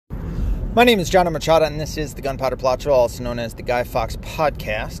My name is John Machado, and this is the Gunpowder Plot Show, also known as the Guy Fawkes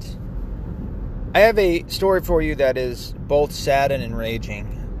Podcast. I have a story for you that is both sad and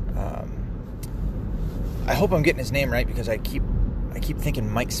enraging. I hope I'm getting his name right because I keep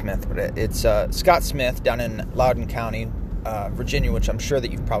thinking Mike Smith, but it's Scott Smith down in Loudoun County, Virginia, which I'm sure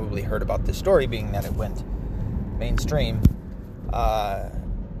that you've probably heard about this story, being that it went mainstream.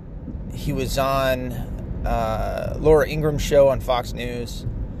 He was on Laura Ingraham's show on Fox News.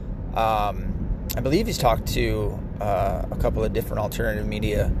 I believe he's talked to a couple of different alternative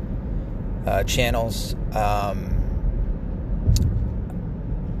media channels.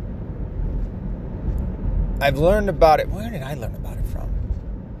 I've learned about it. Where did I learn about it from?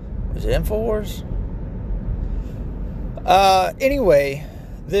 Was it InfoWars? Anyway,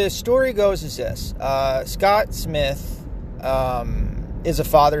 the story goes as this. Scott Smith is a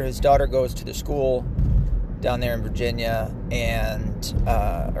father. His daughter goes to the school down there in Virginia, and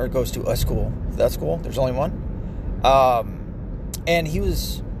or goes to a school. That school? There's only one. And he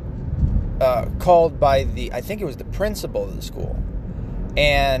was called by I think it was the principal of the school.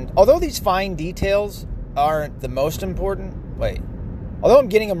 And although these fine details aren't the most important, although I'm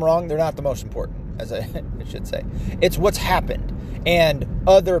getting them wrong, they're not the most important, as I should say. It's what's happened and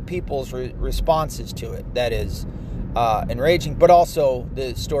other people's responses to it that is enraging, but also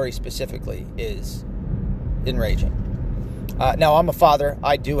the story specifically is enraging. Now, I'm a father.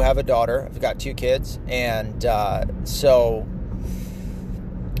 I do have a daughter. I've got 2 kids, and so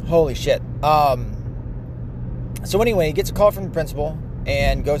holy shit. So anyway, he gets a call from the principal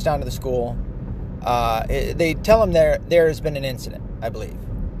and goes down to the school. They tell him there has been an incident, I believe.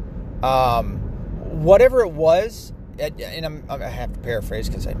 Whatever it was, and I have to paraphrase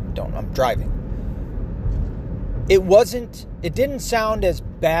because I'm driving. It didn't sound as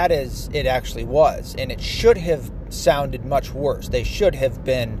bad as it actually was, and it should have sounded much worse. They should have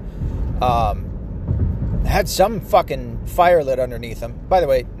been, had some fucking fire lit underneath them. By the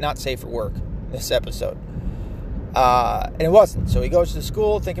way, not safe for work, this episode. And it wasn't. So he goes to the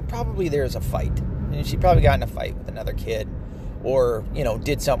school thinking probably there's a fight. And she probably got in a fight with another kid, or,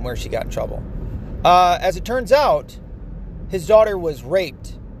 did something where she got in trouble. As it turns out, his daughter was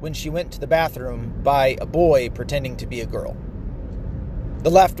raped when she went to the bathroom by a boy pretending to be a girl.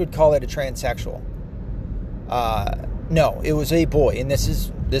 The left would call it a transsexual. No, it was a boy, and this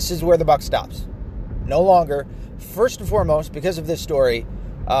is where the buck stops. No longer, first and foremost, because of this story,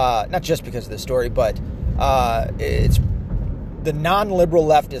 not just because of this story, but it's the non-liberal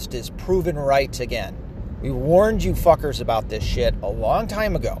leftist is proven right again. We warned you fuckers about this shit a long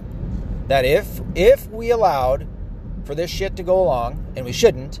time ago, that if we allowed for this shit to go along, and we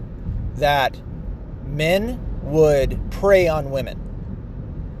shouldn't, that men would prey on women.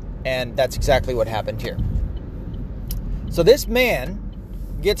 And that's exactly what happened here. So this man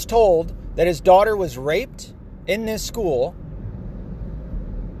gets told that his daughter was raped in this school,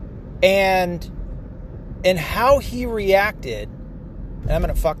 and how he reacted, and I'm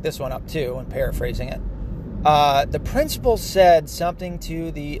going to fuck this one up too, and paraphrasing it. The principal said something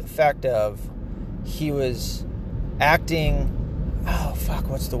to the effect of he was acting,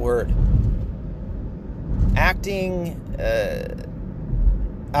 what's the word? Acting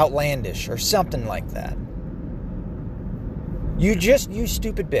outlandish or something like that. You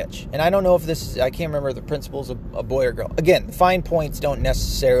stupid bitch. And I don't know if I can't remember if the principal's a boy or girl. Again, the fine points don't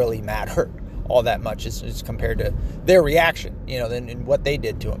necessarily matter all that much as compared to their reaction, and what they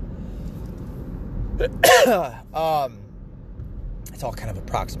did to him. It's all kind of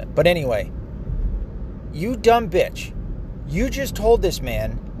approximate. But anyway, you dumb bitch. You just told this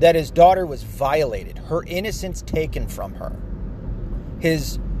man that his daughter was violated, her innocence taken from her.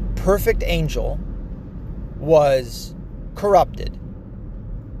 His perfect angel was corrupted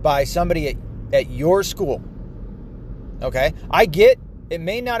by somebody at your school. Okay? I get it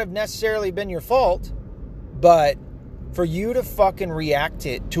may not have necessarily been your fault, but for you to fucking react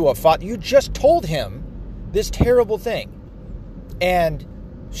to a father, you just told him this terrible thing, and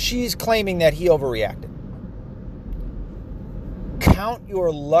she's claiming that he overreacted. Count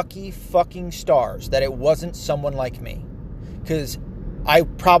your lucky fucking stars that it wasn't someone like me, because I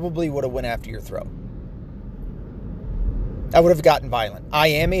probably would have went after your throat. I would have gotten violent. I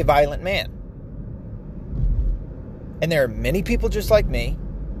am a violent man. And there are many people just like me.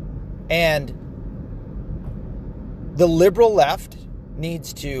 And the liberal left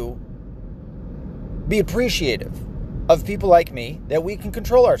needs to be appreciative of people like me, that we can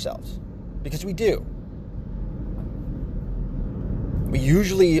control ourselves. Because we do. We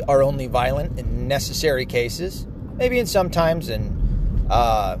usually are only violent in necessary cases. Maybe in sometimes in,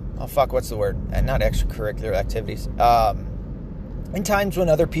 what's the word? Not extracurricular activities. and times when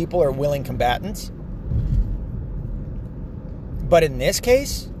other people are willing combatants. But in this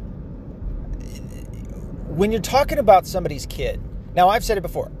case, when you're talking about somebody's kid, now I've said it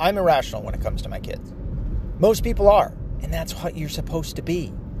before, I'm irrational when it comes to my kids. Most people are, and that's what you're supposed to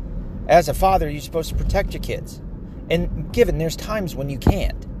be. As a father, you're supposed to protect your kids. And given there's times when you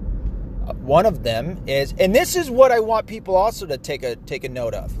can't. One of them is, and this is what I want people also to take a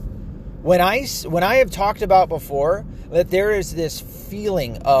note of. When I have talked about before that there is this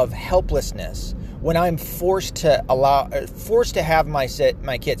feeling of helplessness when I'm forced to have my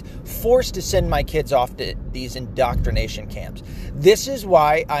kids, forced to send my kids off to these indoctrination camps. This is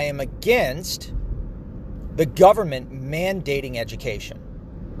why I am against the government mandating education.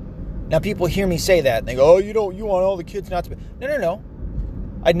 Now, people hear me say that and they go, "Oh, you want all the kids not to be?" No.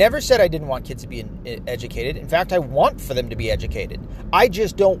 I never said I didn't want kids to be educated. In fact, I want for them to be educated.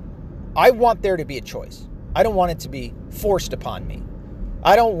 I want there to be a choice. I don't want it to be forced upon me.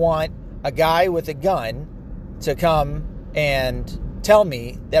 I don't want a guy with a gun to come and tell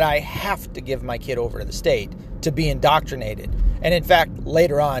me that I have to give my kid over to the state to be indoctrinated. And in fact,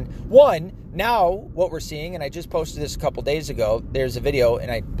 later on, now what we're seeing, and I just posted this a couple days ago, there's a video,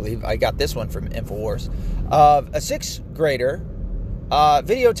 and I believe I got this one from InfoWars, of a 6th grader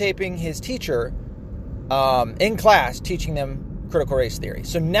videotaping his teacher in class teaching them critical race theory.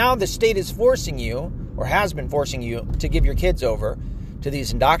 So now the state is forcing you, or has been forcing you, to give your kids over to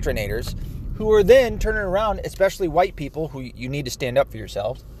these indoctrinators who are then turning around, especially white people who you need to stand up for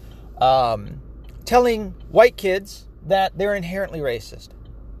yourselves, telling white kids that they're inherently racist.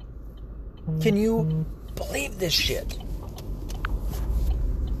 Can you believe this shit?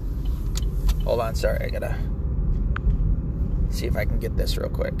 Hold on, sorry, I gotta see if I can get this real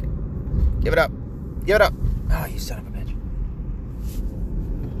quick. Give it up. Oh, you son of a bitch.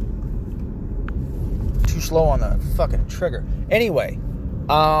 Too slow on the fucking trigger. Anyway,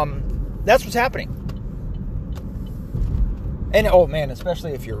 that's what's happening. And, oh man,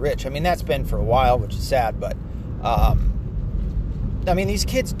 especially if you're rich. I mean, that's been for a while, which is sad, but, I mean, these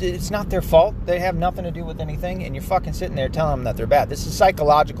kids, it's not their fault. They have nothing to do with anything, and you're fucking sitting there telling them that they're bad. This is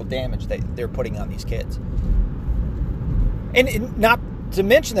psychological damage that they're putting on these kids. And not to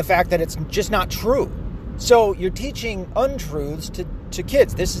mention the fact that it's just not true. So you're teaching untruths to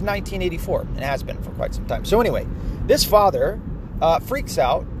kids. This is 1984. It has been for quite some time. So anyway, this father freaks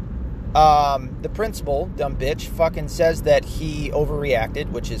out. The principal, dumb bitch, fucking says that he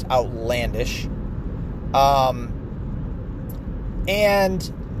overreacted, which is outlandish.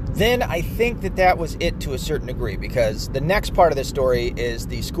 And then I think that was it to a certain degree, because the next part of the story is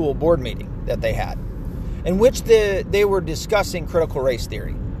the school board meeting that they had, in which they were discussing critical race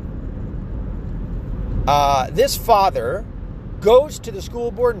theory. This father goes to the school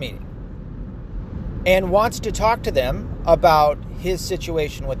board meeting and wants to talk to them about his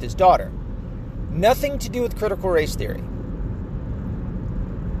situation with his daughter. Nothing to do with critical race theory.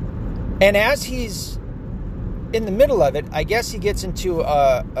 And as he's in the middle of it, I guess he gets into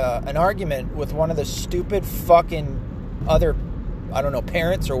an argument with one of the stupid fucking other, I don't know,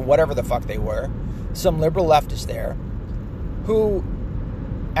 parents or whatever the fuck they were, some liberal leftists there, who,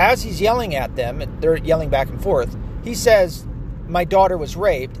 as he's yelling at them, and they're yelling back and forth, he says, "My daughter was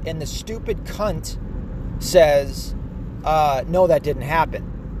raped," and the stupid cunt says, "No, that didn't happen."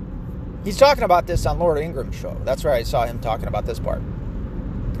 He's talking about this on Laura Ingraham's show. That's where I saw him talking about this part.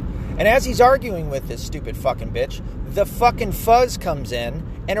 And as he's arguing with this stupid fucking bitch, the fucking fuzz comes in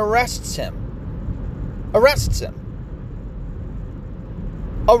and arrests him. Arrests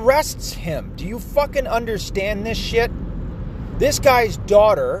him. Do you fucking understand this shit? This guy's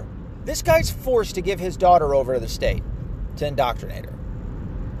forced to give his daughter over to the state to indoctrinate her.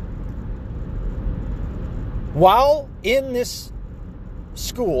 While in this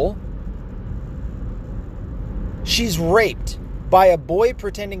school, she's raped by a boy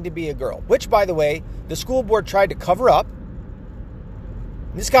pretending to be a girl, which, by the way, the school board tried to cover up.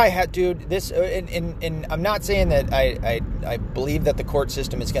 This guy had, dude, this, and I'm not saying that I believe that the court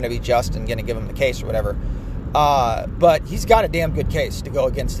system is going to be just and going to give him the case or whatever, but he's got a damn good case to go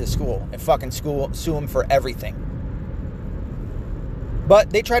against this school and fucking sue him for everything. But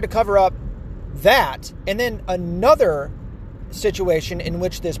they tried to cover up that, and then another situation in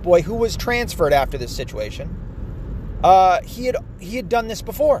which this boy, who was transferred after this situation, he had done this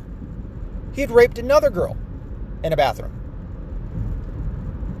before. He had raped another girl in a bathroom.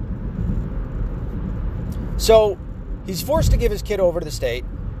 So he's forced to give his kid over to the state.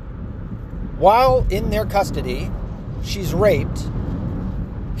 While in their custody, she's raped.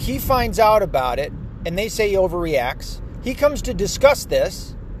 He finds out about it, and they say he overreacts. He comes to discuss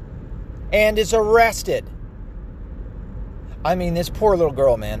this and is arrested. I mean, this poor little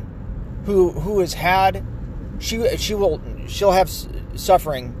girl, man, who has had, she'll have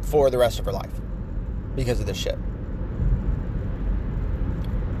suffering for the rest of her life because of this shit.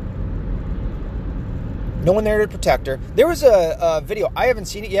 No one there to protect her. There was a video, I haven't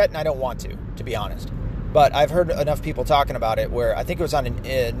seen it yet, and I don't want to be honest. But I've heard enough people talking about it where I think it was on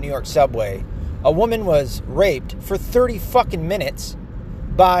a New York subway. A woman was raped for 30 fucking minutes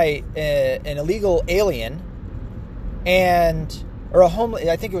by an illegal alien or a homeless,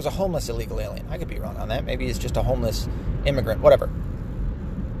 I think it was a homeless illegal alien. I could be wrong on that. Maybe it's just a homeless immigrant, whatever.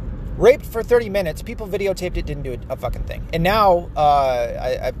 Raped for 30 minutes. People videotaped it, didn't do a fucking thing. And now,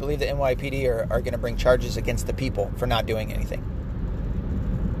 I believe the NYPD are going to bring charges against the people for not doing anything.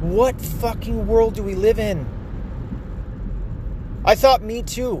 What fucking world do we live in? I thought Me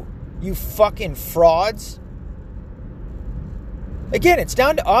Too, you fucking frauds. Again, it's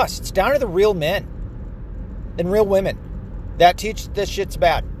down to us. It's down to the real men and real women that teach this shit's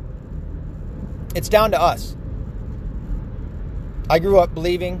bad. It's down to us. I grew up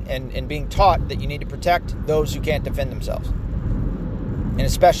believing and being taught that you need to protect those who can't defend themselves. And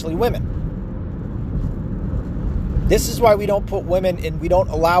especially women. This is why we don't put women in, we don't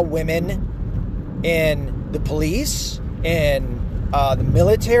allow women in the police, in the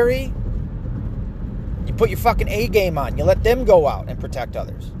military. You put your fucking A game on. You let them go out and protect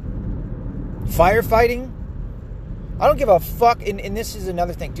others. Firefighting. I don't give a fuck. And this is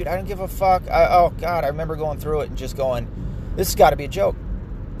another thing. Dude, I don't give a fuck. Oh, God. I remember going through it and just going, this has got to be a joke.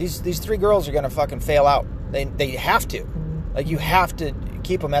 These three girls are going to fucking fail out. They have to. Like, you have to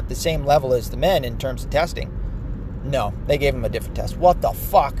keep them at the same level as the men in terms of testing. No, they gave them a different test. What the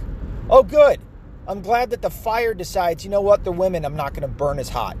fuck? Oh, good. I'm glad that the fire decides, you know what, they're women, I'm not going to burn as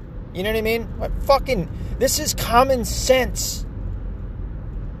hot. You know what I mean? What fucking, this is common sense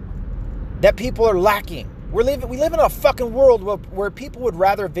that people are lacking. We live in a fucking world where people would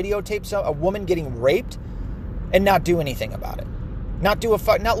rather videotape a woman getting raped and not do anything about it. Not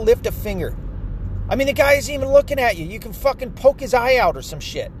lift a finger. I mean, the guy isn't even looking at you. You can fucking poke his eye out or some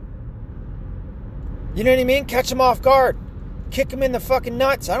shit. You know what I mean? Catch him off guard. Kick him in the fucking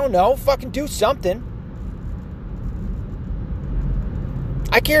nuts. I don't know. Fucking do something.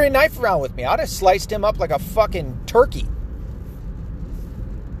 I carry a knife around with me. I'd have sliced him up like a fucking turkey.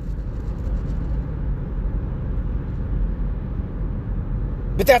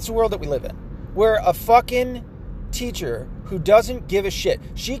 But that's the world that we live in. Where a fucking teacher who doesn't give a shit.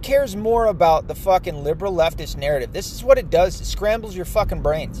 She cares more about the fucking liberal leftist narrative. This is what it does. It scrambles your fucking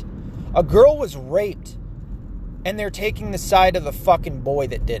brains. A girl was raped, and they're taking the side of the fucking boy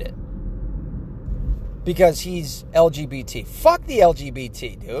that did it. Because he's LGBT. Fuck the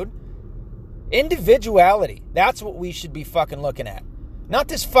LGBT, dude. Individuality. That's what we should be fucking looking at. Not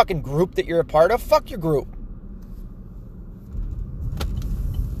this fucking group that you're a part of. Fuck your group.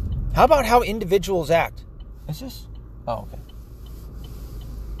 How about how individuals act? Is this? Oh, okay.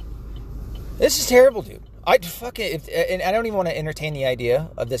 This is terrible, dude. And I don't even want to entertain the idea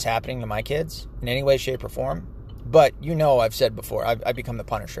of this happening to my kids in any way, shape, or form. But you know, I've said before, I become the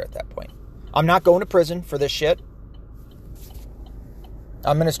punisher at that point. I'm not going to prison for this shit.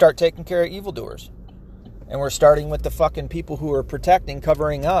 I'm going to start taking care of evildoers. And we're starting with the fucking people who are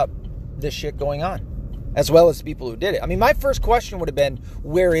covering up this shit going on. As well as the people who did it. I mean, my first question would have been,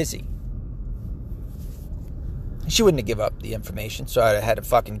 where is he? She wouldn't have given up the information, so I had to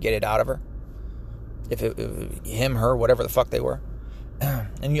fucking get it out of her. If it him, her, whatever the fuck they were.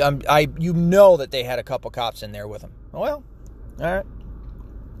 And you know that they had a couple cops in there with them. Well, all right.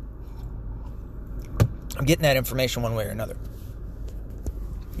 I'm getting that information one way or another.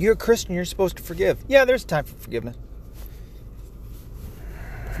 You're a Christian, you're supposed to forgive. Yeah, there's time for forgiveness.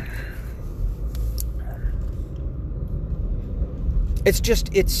 It's just,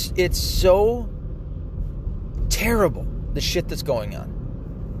 it's so terrible, the shit that's going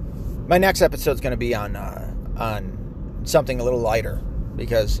on. My next episode's going to be on something a little lighter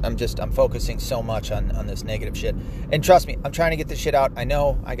because I'm focusing so much on this negative shit. And trust me, I'm trying to get this shit out. I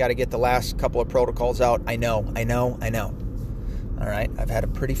know I got to get the last couple of protocols out. I know. All right, I've had a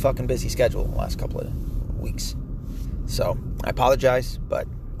pretty fucking busy schedule the last couple of weeks. So, I apologize,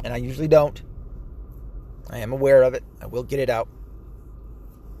 and I usually don't. I am aware of it. I will get it out.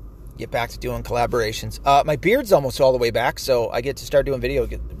 Get back to doing collaborations. My beard's almost all the way back, so I get to start doing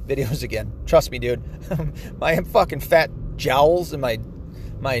videos again. Trust me, dude. My fucking fat jowls and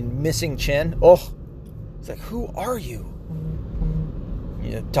my missing chin. Oh, it's like, who are you?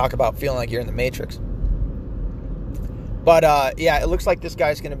 You talk about feeling like you're in the Matrix. But yeah, it looks like this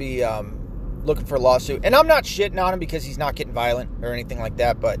guy's going to be looking for a lawsuit, and I'm not shitting on him because he's not getting violent or anything like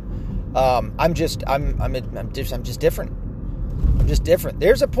that. But I'm just different. I'm just different.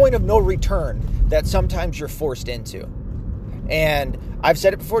 There's a point of no return that sometimes you're forced into. And I've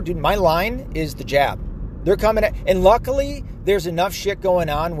said it before, dude, my line is the jab. They're coming at, and luckily there's enough shit going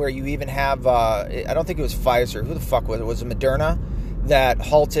on where you even have, I don't think it was Pfizer. Who the fuck was it? Was it Moderna that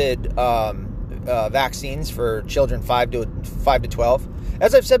halted vaccines for children 5 to 12?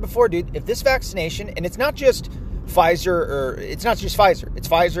 As I've said before, dude, if this vaccination, and it's not just Pfizer, or it's not just Pfizer, it's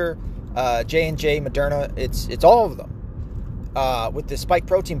Pfizer, J&J, Moderna, it's all of them, with the spike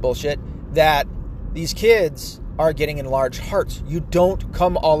protein bullshit, that these kids are getting enlarged hearts. You don't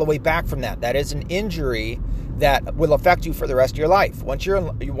come all the way back from that. That is an injury that will affect you for the rest of your life. Once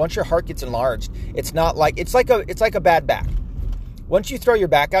your heart gets enlarged, it's like a bad back. Once you throw your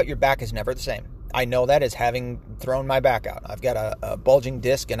back out, your back is never the same. I know that as having thrown my back out. I've got a bulging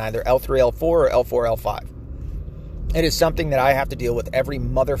disc in either L3, L4, or L4, L5. It is something that I have to deal with every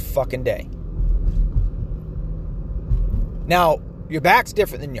motherfucking day. Now, your back's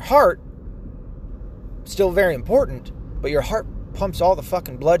different than your heart. Still very important, but your heart pumps all the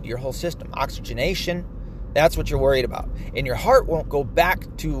fucking blood to your whole system. Oxygenation, that's what you're worried about. And your heart won't go back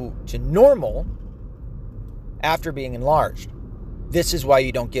to normal after being enlarged. This is why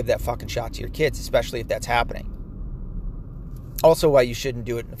you don't give that fucking shot to your kids, especially if that's happening. Also why you shouldn't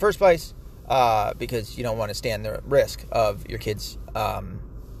do it in the first place, because you don't want to stand the risk of your kids,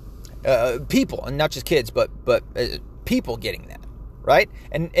 people, and not just kids, but people getting that. Right?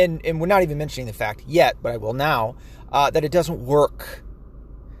 And we're not even mentioning the fact yet, but I will now, that it doesn't work.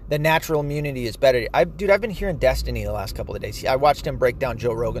 The natural immunity is better. I've been hearing Destiny the last couple of days. I watched him break down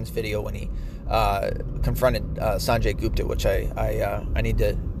Joe Rogan's video when he confronted Sanjay Gupta, which I need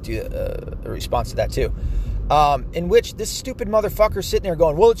to do a response to that too. In which this stupid motherfucker's sitting there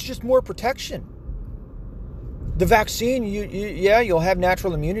going, well, it's just more protection. The vaccine, you'll have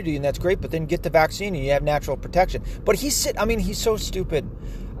natural immunity, and that's great, but then get the vaccine and you have natural protection. But he's so stupid.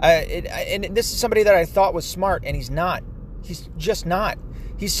 And this is somebody that I thought was smart, and he's not. He's just not.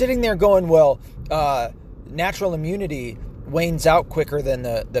 He's sitting there going, well, natural immunity wanes out quicker than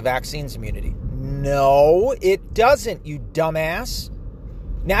the vaccine's immunity. No, it doesn't, you dumbass.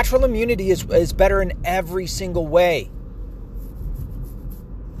 Natural immunity is better in every single way.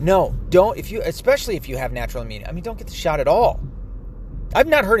 No, don't, especially if you have natural immunity. Don't get the shot at all. I've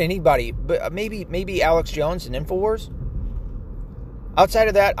not heard anybody, but maybe Alex Jones in InfoWars. Outside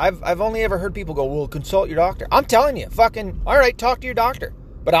of that, I've only ever heard people go, well, consult your doctor. I'm telling you, fucking, all right, talk to your doctor.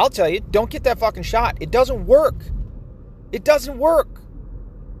 But I'll tell you, don't get that fucking shot. It doesn't work. It doesn't work.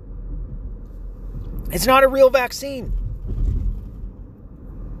 It's not a real vaccine.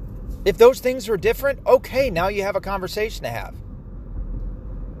 If those things were different, okay, now you have a conversation to have.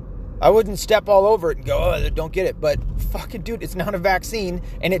 I wouldn't step all over it and go, oh, don't get it. But fucking dude, it's not a vaccine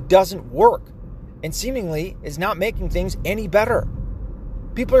and it doesn't work. And seemingly is not making things any better.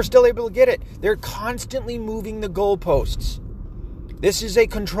 People are still able to get it. They're constantly moving the goalposts. This is a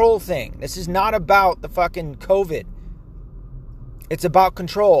control thing. This is not about the fucking COVID. It's about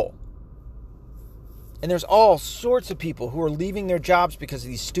control. And there's all sorts of people who are leaving their jobs because of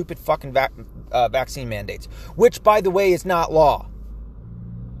these stupid fucking vaccine mandates. Which, by the way, is not law.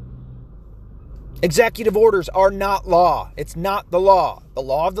 Executive orders are not law. It's not the law. The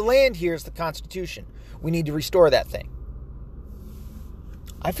law of the land here is the Constitution. We need to restore that thing.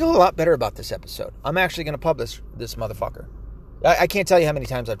 I feel a lot better about this episode. I'm actually going to publish this motherfucker. I can't tell you how many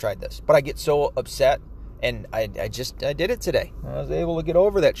times I've tried this, but I get so upset, and I did it today. I was able to get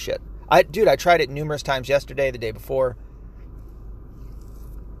over that shit. I tried it numerous times yesterday, the day before.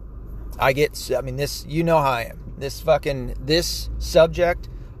 This, you know how I am. This subject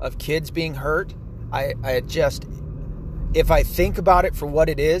of kids being hurt, if I think about it for what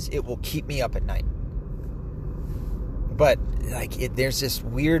it is, it will keep me up at night. But there's this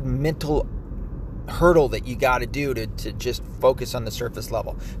weird mental hurdle that you got to do to just focus on the surface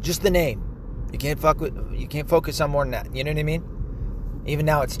level. Just the name. You can't focus on more than that. You know what I mean? Even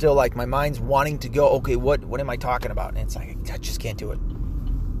now, it's still like my mind's wanting to go, okay, what am I talking about? And it's like, I just can't do it.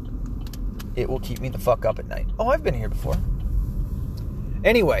 It will keep me the fuck up at night. Oh, I've been here before.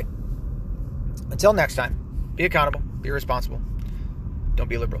 Anyway, until next time, be accountable, be responsible, don't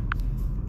be liberal.